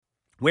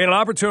We had an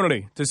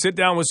opportunity to sit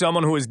down with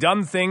someone who has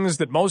done things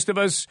that most of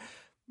us,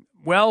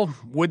 well,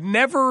 would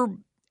never,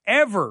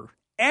 ever,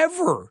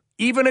 ever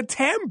even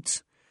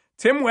attempt.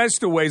 Tim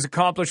Westaway's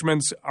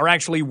accomplishments are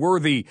actually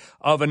worthy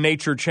of a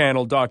Nature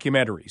Channel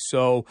documentary.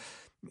 So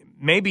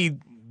maybe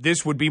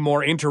this would be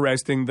more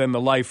interesting than the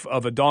life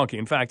of a donkey.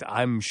 In fact,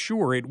 I'm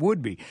sure it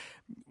would be.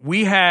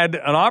 We had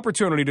an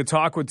opportunity to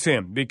talk with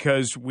Tim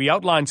because we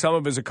outlined some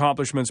of his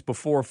accomplishments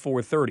before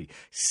 4:30.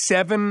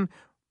 7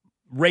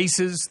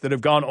 races that have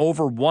gone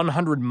over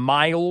 100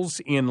 miles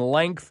in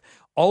length,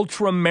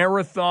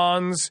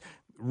 ultramarathons,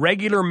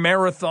 regular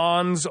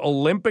marathons,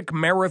 Olympic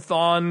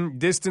marathon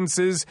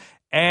distances,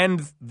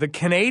 and the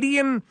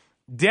Canadian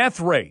death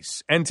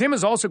race. And Tim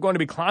is also going to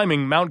be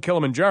climbing Mount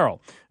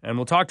Kilimanjaro, and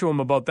we'll talk to him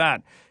about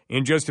that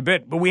in just a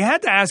bit. But we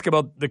had to ask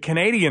about the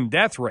Canadian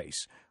death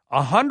race.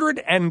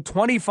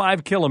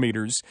 125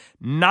 kilometers,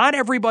 not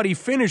everybody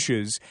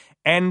finishes,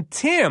 and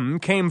Tim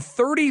came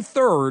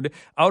 33rd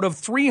out of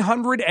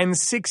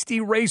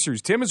 360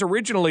 racers. Tim is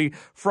originally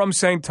from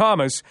St.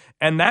 Thomas,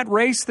 and that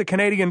race, the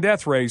Canadian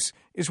death race,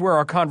 is where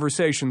our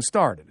conversation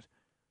started.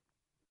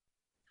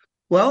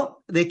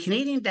 Well, the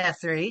Canadian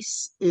Death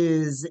Race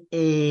is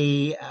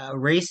a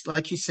race,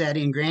 like you said,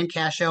 in Grand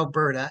Cache,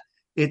 Alberta.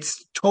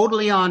 It's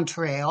totally on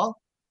trail.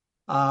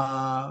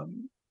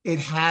 It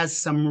has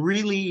some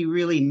really,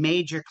 really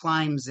major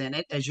climbs in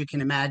it. As you can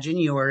imagine,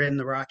 you are in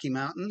the Rocky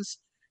Mountains.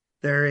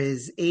 There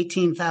is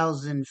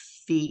 18,000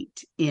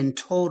 feet in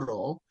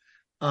total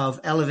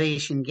of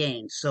elevation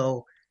gain.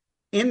 So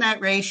in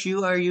that race,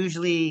 you are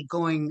usually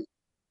going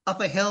up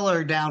a hill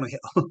or down a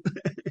hill.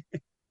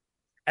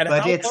 And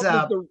but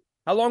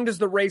how long does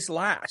the race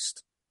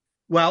last?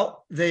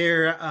 Well,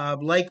 they're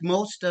like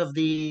most of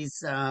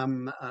these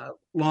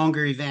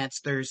longer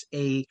events, there's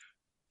a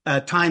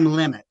time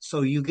limit.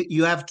 So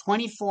you have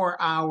 24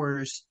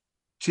 hours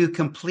to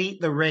complete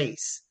the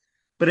race.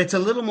 But it's a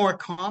little more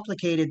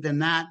complicated than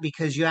that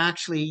because you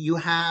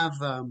have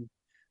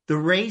the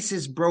race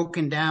is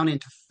broken down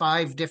into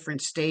 5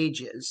 different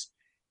stages,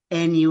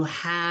 and you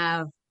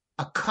have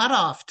a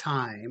cutoff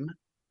time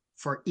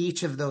for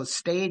each of those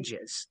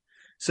stages.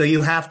 So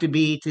you have to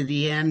be to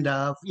the end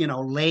of,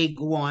 leg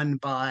 1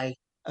 by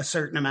a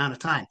certain amount of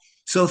time.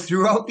 So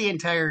throughout the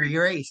entire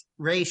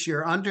race,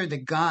 you're under the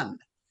gun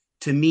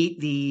to meet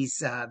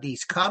these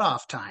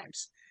cutoff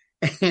times.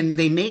 And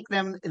they make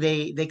them,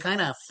 they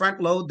kind of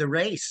front load the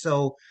race.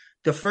 So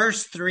the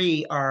first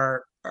 3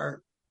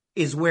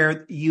 is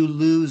where you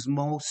lose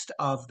most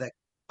of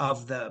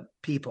the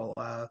people.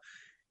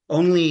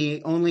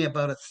 Only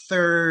about a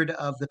third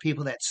of the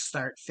people that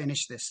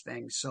finish this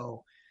thing.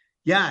 So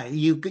yeah,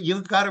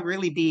 you've got to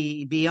really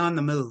be on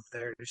the move.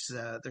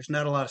 There's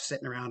not a lot of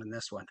sitting around in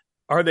this one.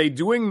 Are they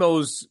doing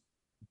those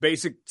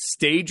basic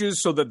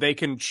stages so that they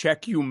can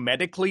check you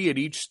medically at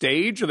each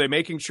stage? Are they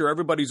making sure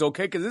everybody's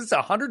okay? Because this is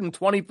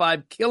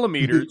 125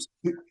 kilometers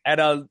at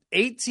a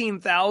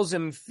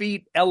 18,000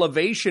 feet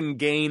elevation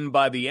gain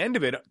by the end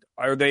of it.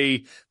 Are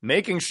they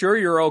making sure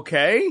you're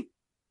okay?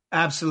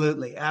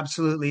 Absolutely.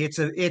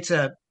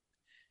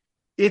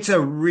 It's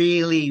a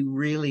really,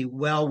 really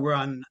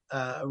well-run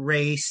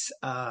race.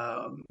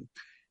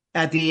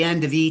 At the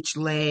end of each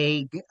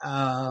leg,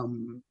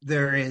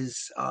 there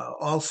is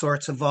all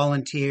sorts of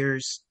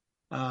volunteers.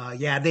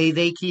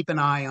 They keep an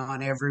eye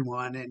on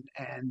everyone.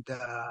 And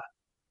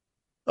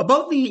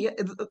about the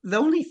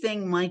only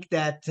thing, Mike,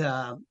 that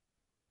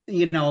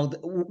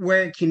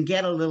where it can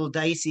get a little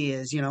dicey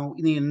is,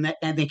 and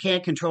they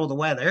can't control the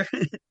weather.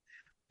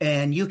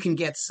 And you can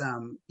get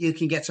some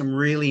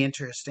really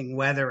interesting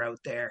weather out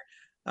there.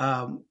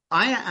 I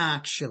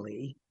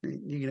actually,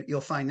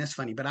 you'll find this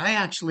funny, but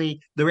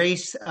the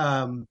race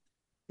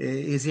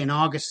is in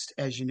August,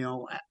 as you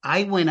know.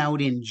 I went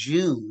out in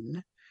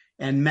June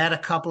and met a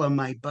couple of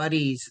my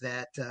buddies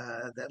that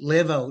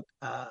live out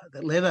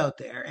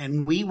there,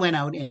 and we went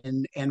out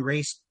and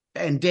raced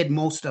and did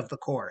most of the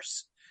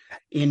course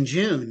in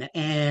June.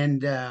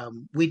 And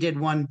we did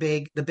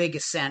the big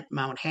ascent,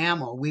 Mount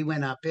Hamel. We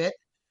went up it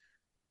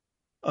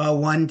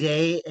one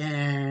day,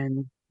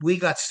 and we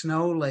got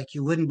snow like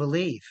you wouldn't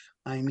believe.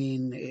 I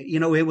mean,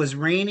 it was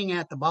raining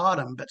at the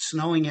bottom, but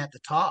snowing at the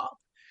top.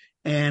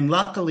 And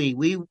luckily,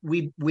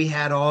 we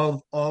had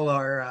all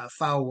our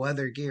foul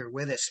weather gear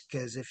with us,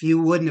 because if you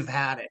wouldn't have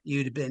had it,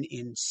 you'd have been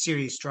in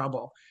serious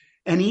trouble.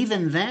 And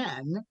even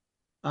then,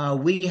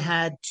 we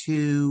had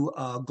to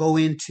go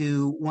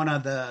into one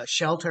of the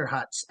shelter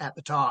huts at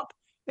the top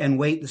and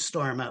wait the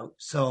storm out.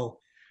 So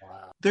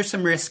There's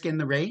some risk in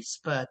the race,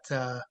 but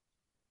the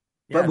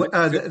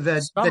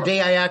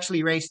day I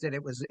actually raced it,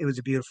 it was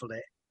a beautiful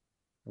day.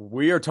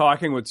 We are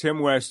talking with Tim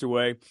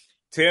Westaway.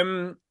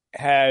 Tim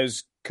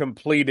has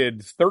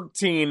completed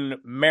 13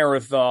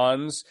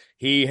 marathons.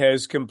 He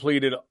has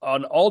completed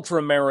an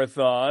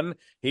ultramarathon.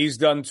 He's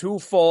done 2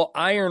 full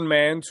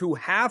Ironman, 2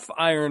 half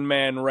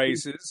Ironman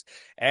races,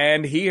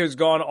 and he has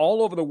gone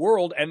all over the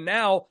world and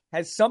now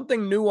has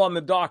something new on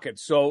the docket.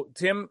 So,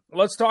 Tim,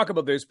 let's talk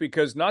about this,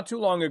 because not too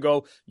long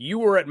ago, you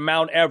were at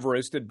Mount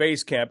Everest at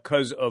base camp,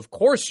 because of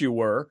course you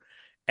were,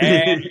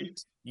 and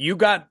you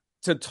got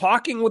to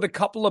talking with a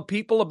couple of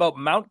people about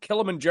Mount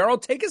Kilimanjaro.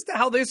 Take us to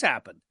how this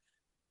happened.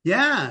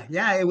 Yeah,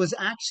 yeah. It was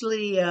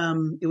actually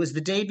it was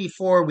the day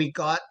before we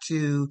got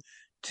to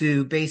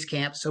base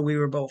camp, so we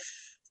were about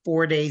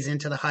 4 days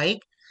into the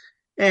hike,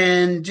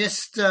 and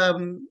just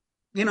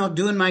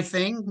doing my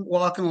thing,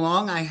 walking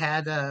along. I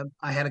had a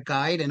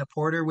guide and a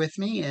porter with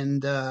me,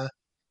 and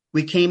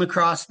we came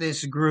across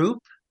this group,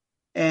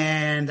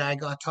 and I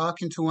got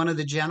talking to one of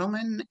the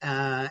gentlemen,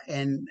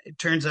 and it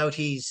turns out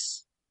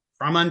he's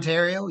from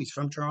Ontario. He's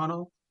from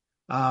Toronto.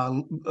 A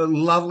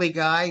lovely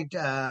guy,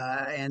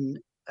 and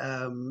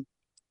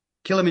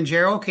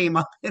Kilimanjaro came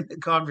up in the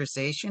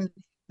conversation,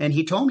 and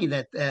he told me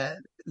that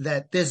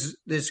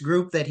this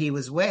group that he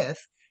was with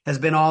has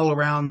been all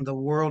around the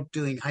world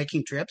doing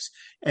hiking trips,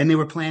 and they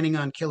were planning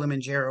on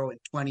Kilimanjaro in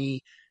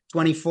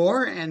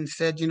 2024, and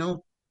said,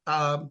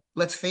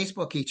 let's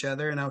Facebook each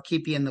other, and I'll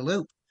keep you in the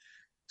loop.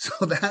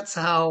 So that's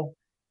how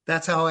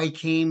I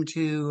came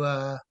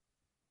to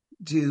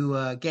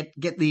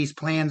get these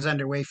plans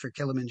underway for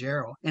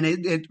Kilimanjaro, and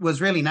it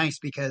was really nice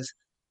because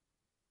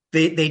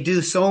they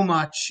do so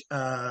much.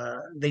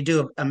 They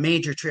do a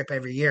major trip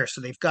every year, so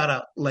they've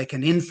got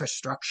an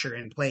infrastructure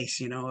in place.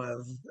 They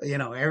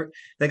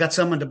got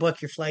someone to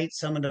book your flight,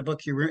 someone to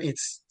book your room.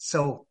 It's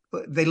so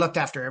they looked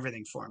after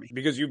everything for me.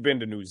 Because you've been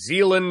to New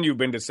Zealand, you've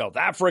been to South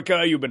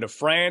Africa, you've been to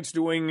France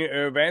doing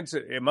events.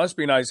 It must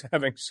be nice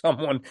having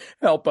someone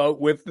help out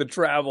with the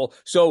travel.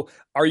 So,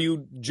 are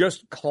you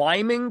just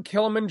climbing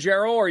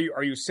Kilimanjaro?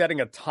 Are you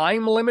setting a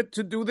time limit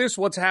to do this?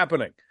 What's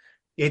happening?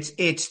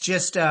 It's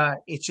just going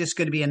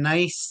to be a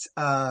nice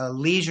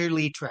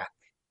leisurely trek.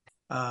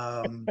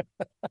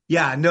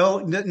 Yeah,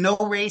 no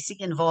racing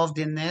involved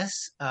in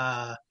this,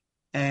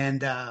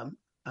 and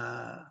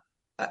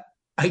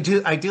I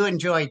do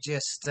enjoy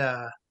just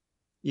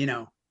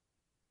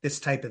this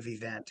type of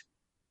event.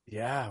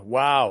 Yeah.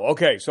 Wow.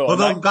 Okay. So,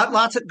 although got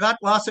lots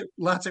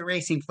of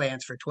racing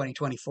plans for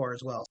 2024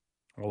 as well.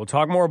 Well, we'll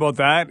talk more about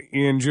that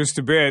in just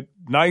a bit.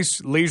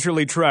 Nice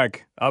leisurely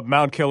trek up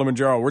Mount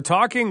Kilimanjaro. We're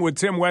talking with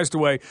Tim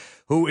Westaway,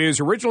 who is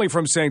originally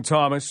from St.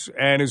 Thomas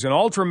and is an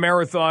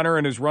ultramarathoner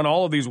and has run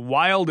all of these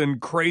wild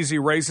and crazy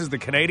races, the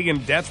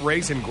Canadian Death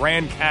Race in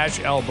Grande Cache,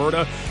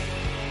 Alberta.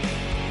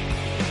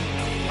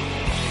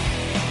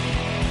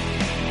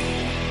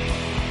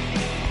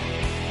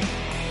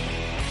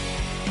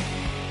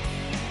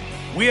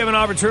 We have an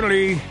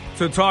opportunity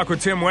to talk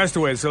with Tim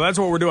Westaway, so that's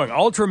what we're doing.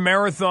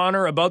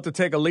 Ultramarathoner, about to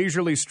take a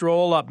leisurely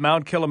stroll up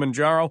Mount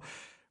Kilimanjaro.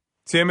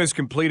 Tim has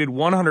completed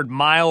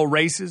 100-mile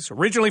races,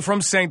 originally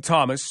from St.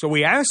 Thomas. So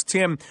we asked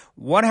Tim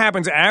what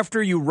happens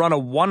after you run a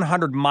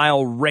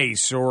 100-mile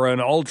race or an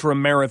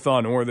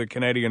ultramarathon or the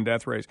Canadian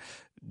Death Race.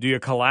 Do you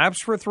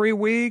collapse for 3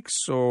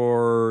 weeks,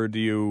 or do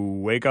you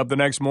wake up the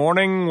next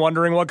morning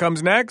wondering what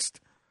comes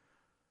next?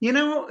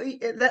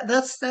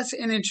 That's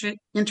an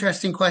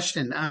interesting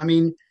question. I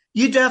mean,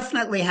 you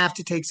definitely have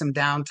to take some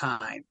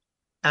downtime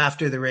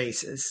after the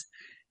races,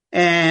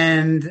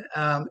 and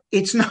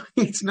it's not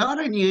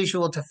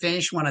unusual to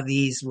finish one of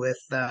these with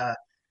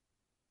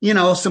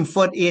some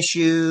foot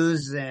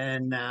issues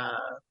and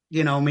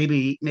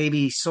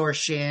maybe sore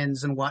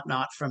shins and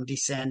whatnot from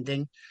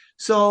descending.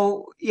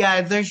 So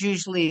yeah, there's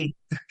usually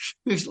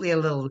a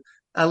little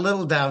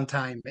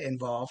downtime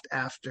involved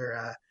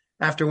after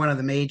one of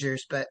the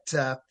majors, but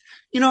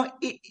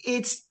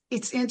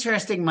it's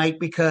interesting, Mike,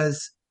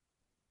 because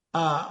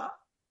I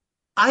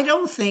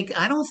don't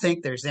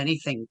think there's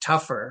anything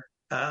tougher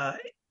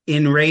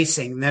in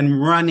racing than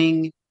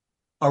running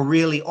a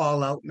really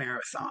all-out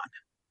marathon.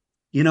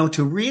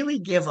 To really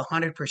give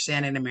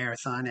 100% in a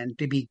marathon and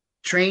to be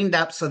trained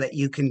up so that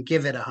you can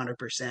give it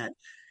 100%.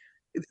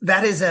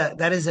 That is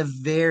a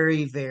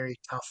very, very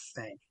tough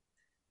thing.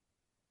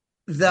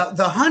 The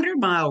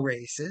 100-mile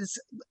races,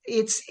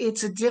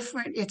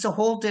 it's a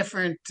whole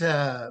different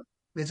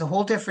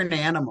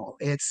animal.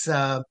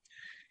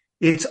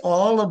 It's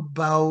all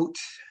about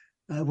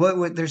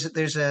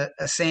there's a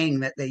saying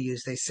that they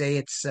use. They say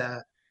it's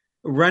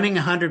running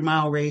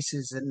 100-mile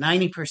races.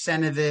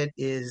 90% of it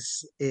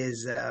is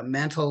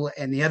mental,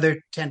 and the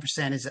other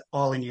 10% is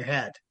all in your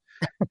head.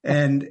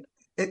 And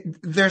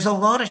there's a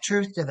lot of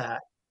truth to that.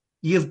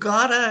 You've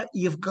gotta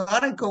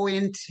go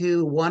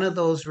into one of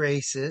those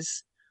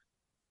races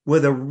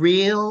with a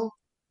real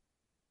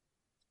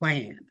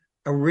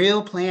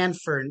plan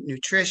for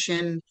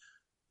nutrition,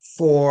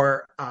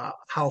 for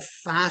how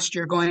fast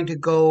you're going to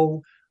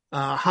go,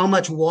 how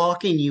much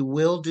walking you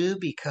will do,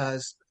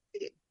 because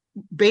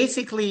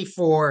basically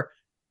for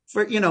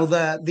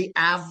the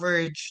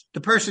average,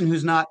 the person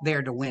who's not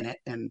there to win it,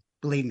 and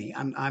believe me,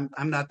 I'm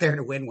not there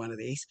to win one of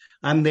these.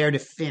 I'm there to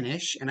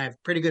finish, and I have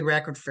a pretty good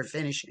record for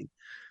finishing.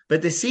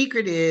 But the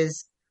secret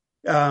is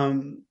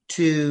we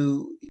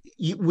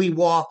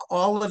walk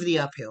all of the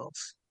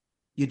uphills.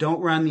 You don't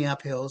run the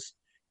uphills.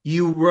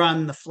 You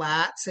run the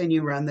flats and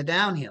you run the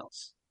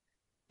downhills.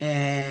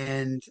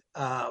 And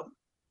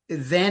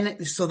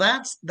then, so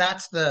that's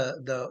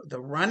the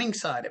running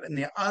side of it. And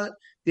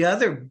the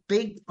other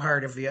big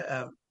part of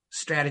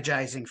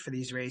strategizing for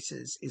these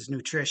races is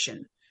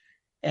nutrition.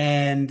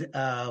 And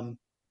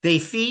they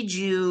feed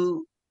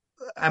you.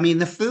 I mean,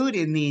 the food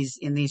in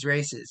these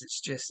races,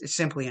 it's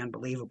simply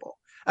unbelievable,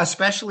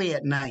 especially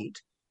at night.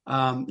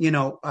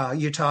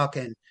 You're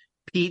talking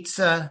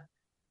pizza,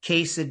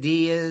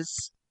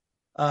 quesadillas,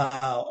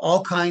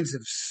 all kinds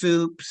of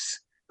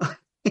soups.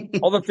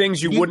 All the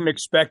things you You wouldn't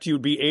expect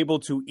you'd be able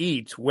to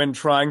eat when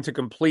trying to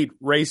complete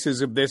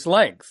races of this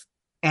length.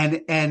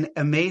 and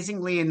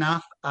amazingly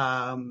enough,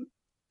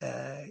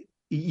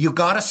 you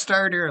got to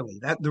start early.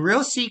 That the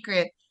real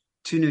secret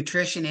to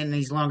nutrition in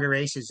these longer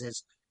races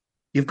is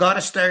you've got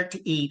to start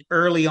to eat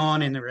early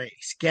on in the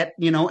race. I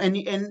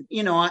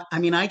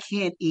mean, I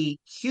can't eat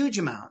huge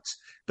amounts,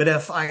 but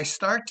if I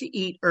start to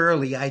eat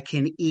early, I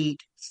can eat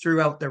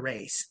throughout the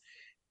race.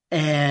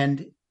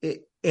 And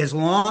as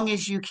long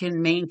as you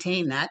can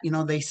maintain that,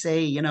 they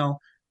say,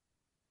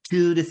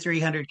 200 to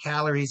 300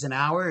 calories an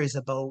hour is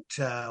about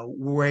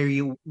where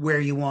you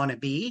want to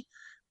be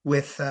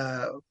with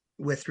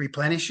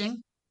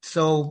replenishing.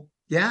 So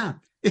yeah,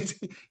 it's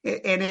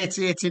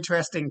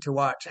interesting to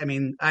watch. I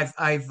mean,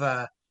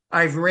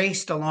 I've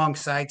raced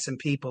alongside some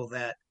people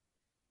that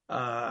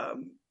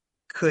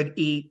could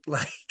eat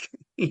like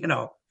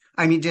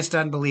I mean, just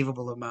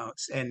unbelievable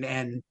amounts,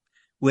 and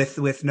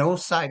with no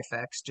side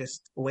effects,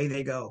 just away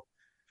they go.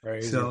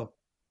 Crazy. So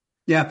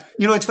yeah,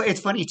 it's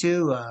funny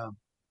too.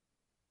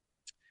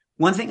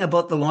 One thing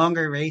about the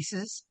longer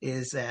races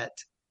is that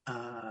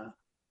uh,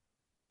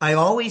 I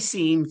always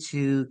seem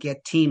to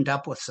get teamed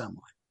up with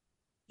someone.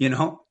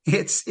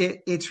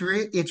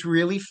 It's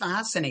really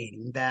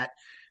fascinating that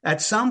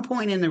at some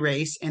point in the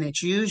race, and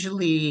it's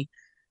usually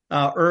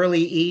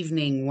early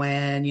evening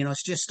when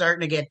it's just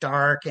starting to get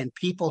dark, and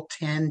people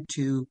tend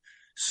to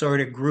sort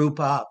of group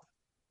up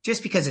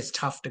just because it's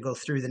tough to go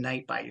through the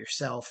night by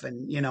yourself,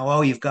 and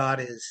all you've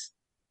got is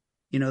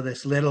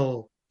this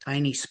little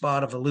tiny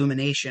spot of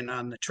illumination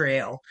on the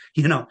trail.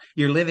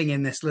 You're living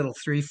in this little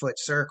 3 foot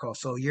circle,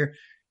 so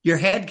your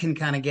head can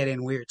kind of get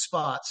in weird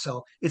spots.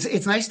 So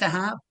it's nice to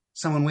have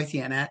someone with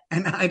you, and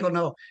I don't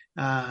know.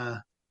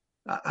 I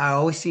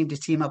always seem to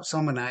team up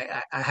someone.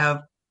 I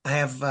have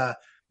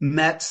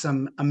met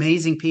some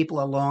amazing people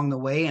along the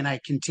way, and I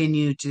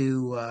continue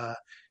to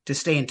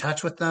stay in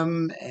touch with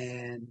them.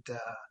 And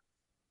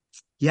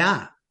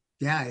yeah,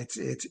 yeah,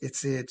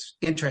 it's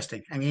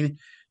interesting. I mean,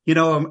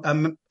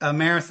 a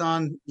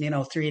marathon,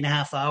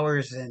 3.5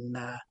 hours, and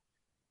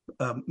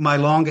my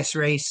longest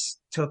race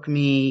took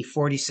me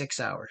 46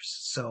 hours.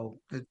 So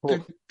they're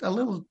a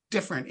little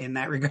different in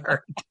that regard.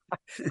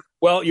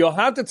 Well, you'll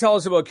have to tell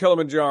us about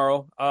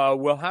Kilimanjaro.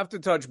 We'll have to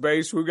touch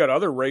base. We've got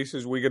other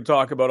races we could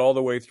talk about all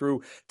the way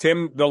through.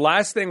 Tim, the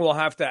last thing we'll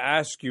have to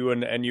ask you,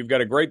 and you've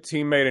got a great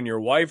teammate and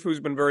your wife who's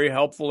been very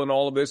helpful in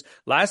all of this.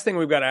 Last thing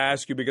we've got to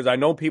ask you, because I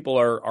know people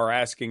are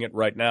asking it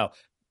right now.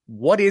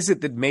 What is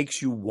it that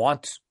makes you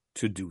want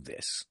to do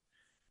this?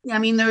 I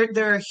mean,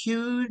 they're a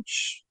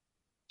huge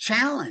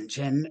challenge,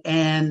 and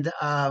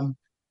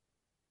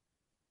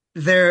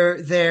they're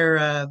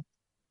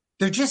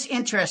just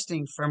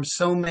interesting from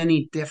so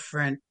many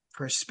different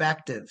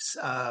perspectives.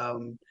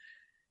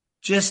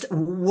 Just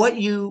what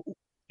it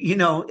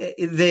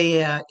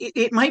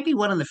might be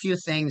one of the few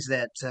things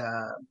that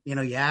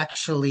you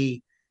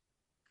actually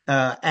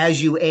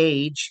as you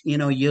age,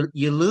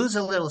 you lose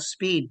a little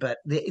speed, but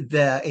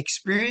the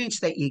experience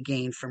that you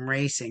gain from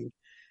racing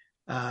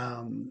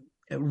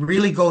it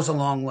really goes a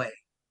long way.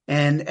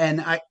 And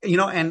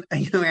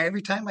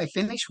every time I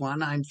finish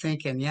one, I'm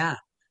thinking, yeah,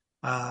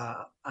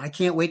 I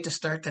can't wait to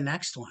start the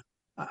next one.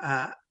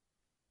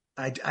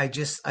 I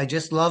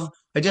just love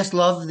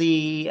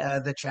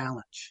the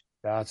challenge.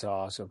 That's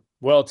awesome.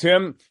 Well,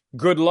 Tim,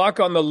 good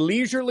luck on the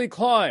leisurely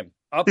climb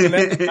up the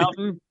next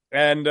mountain,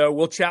 and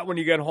we'll chat when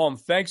you get home.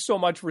 Thanks so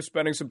much for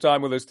spending some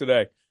time with us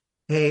today.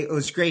 Hey, it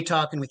was great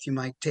talking with you,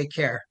 Mike. Take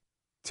care.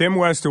 Tim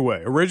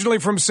Westaway, originally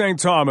from St.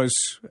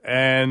 Thomas,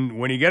 and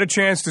when you get a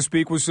chance to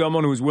speak with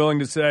someone who's willing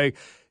to say,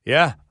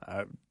 yeah,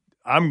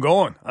 I'm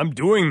going, I'm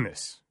doing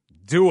this,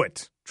 do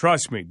it.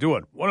 Trust me, do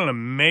it. What an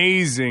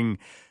amazing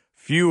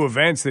few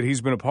events that he's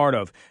been a part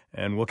of,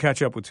 and we'll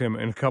catch up with Tim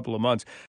in a couple of months.